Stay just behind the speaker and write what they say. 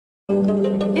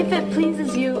If it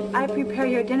pleases you, I prepare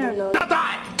your dinner, Lord. Not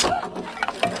I!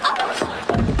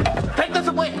 Take this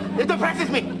away! It depresses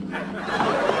me!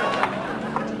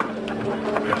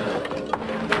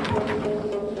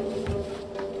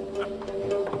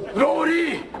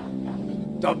 Rory!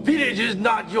 The village is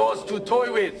not yours to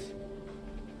toy with.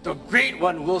 The Great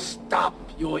One will stop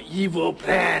your evil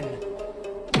plan.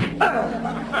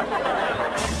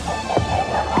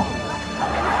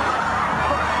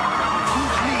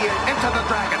 Enter the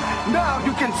dragon. Now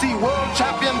you can see world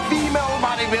champion female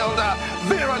bodybuilder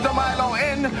Vera De Milo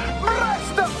in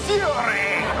Breast of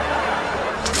Fury.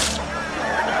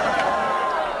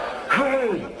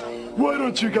 Hey, why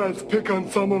don't you guys pick on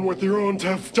someone with your own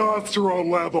testosterone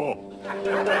level?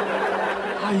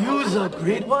 Are you the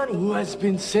Great One who has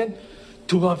been sent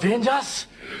to avenge us?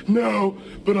 No,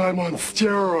 but I'm on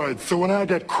steroids, so when I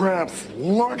get cramps,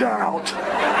 look out!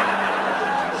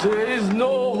 There is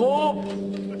no hope.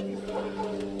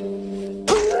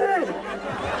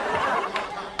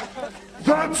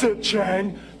 That's it,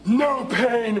 Chang. No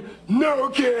pain, no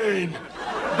gain.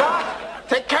 Doc,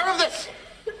 take care of this.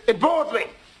 It bores me.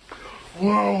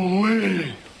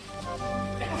 Holy.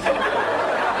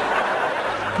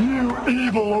 You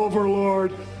evil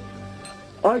overlord.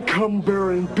 I come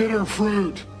bearing bitter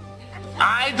fruit.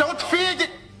 I don't feel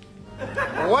it.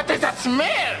 What is that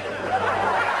smell?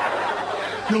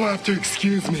 You'll have to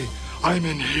excuse me. I'm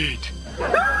in heat.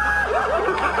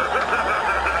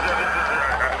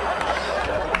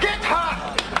 Get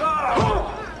her!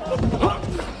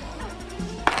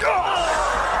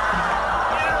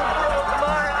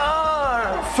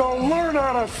 So learn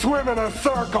how to swim in a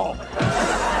circle.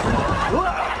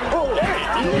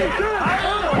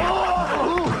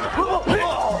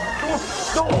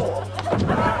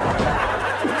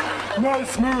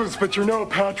 Nice moves, but you're no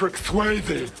Patrick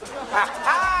Swayze.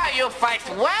 Ah, you fight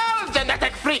well,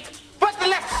 genetic freak. But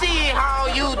let's see how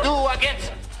you do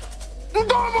against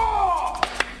Domo!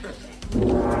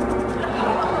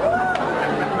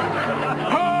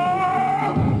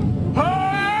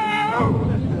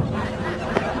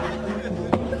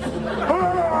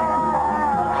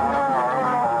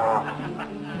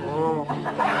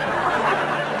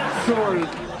 Sorry,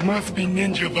 must be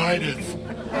ninja-vitis.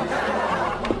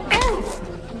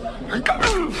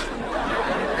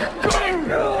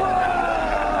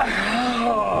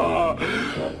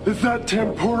 Is that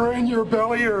tempura in your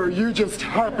belly, or are you just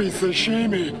happy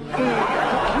sashimi?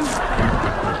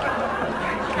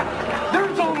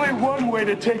 There's only one way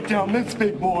to take down this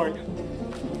big boy.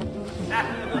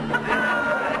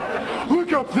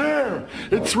 Look up there!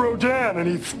 It's Rodan, and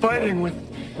he's fighting with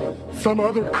some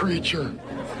other creature.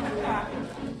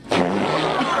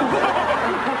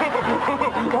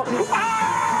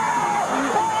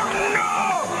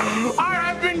 I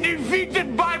have been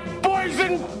defeated by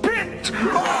Poison Pit!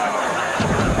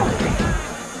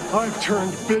 I've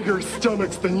turned bigger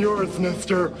stomachs than yours,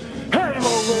 mister. Hey,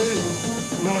 Lowly!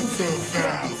 Not so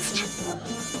fast.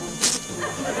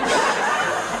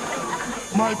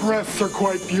 My breasts are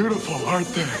quite beautiful, aren't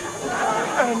they?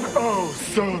 And oh,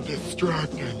 so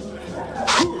distracting.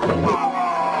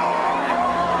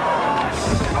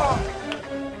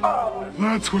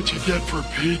 That's what you get for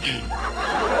peeking.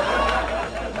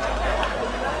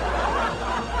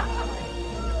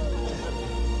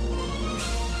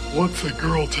 What's a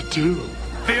girl to do?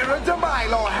 Vera De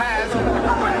Milo has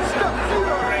Breast of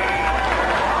Fury!